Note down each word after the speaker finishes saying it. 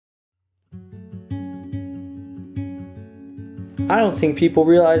I don't think people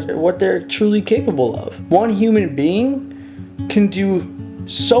realize what they're truly capable of. One human being can do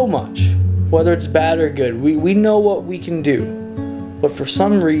so much, whether it's bad or good. We know what we can do. But for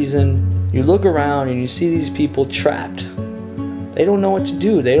some reason, you look around and you see these people trapped. They don't know what to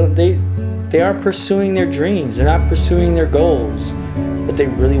do. They aren't pursuing their dreams. They're not pursuing their goals that they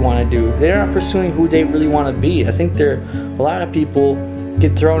really want to do. They're not pursuing who they really want to be. I think a lot of people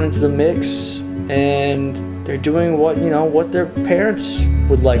get thrown into the mix and they're doing what their parents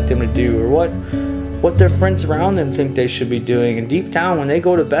would like them to do, or what their friends around them think they should be doing. And deep down, when they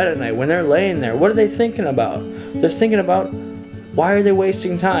go to bed at night, when they're laying there, what are they thinking about? They're thinking about, why are they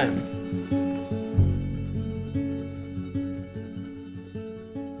wasting time?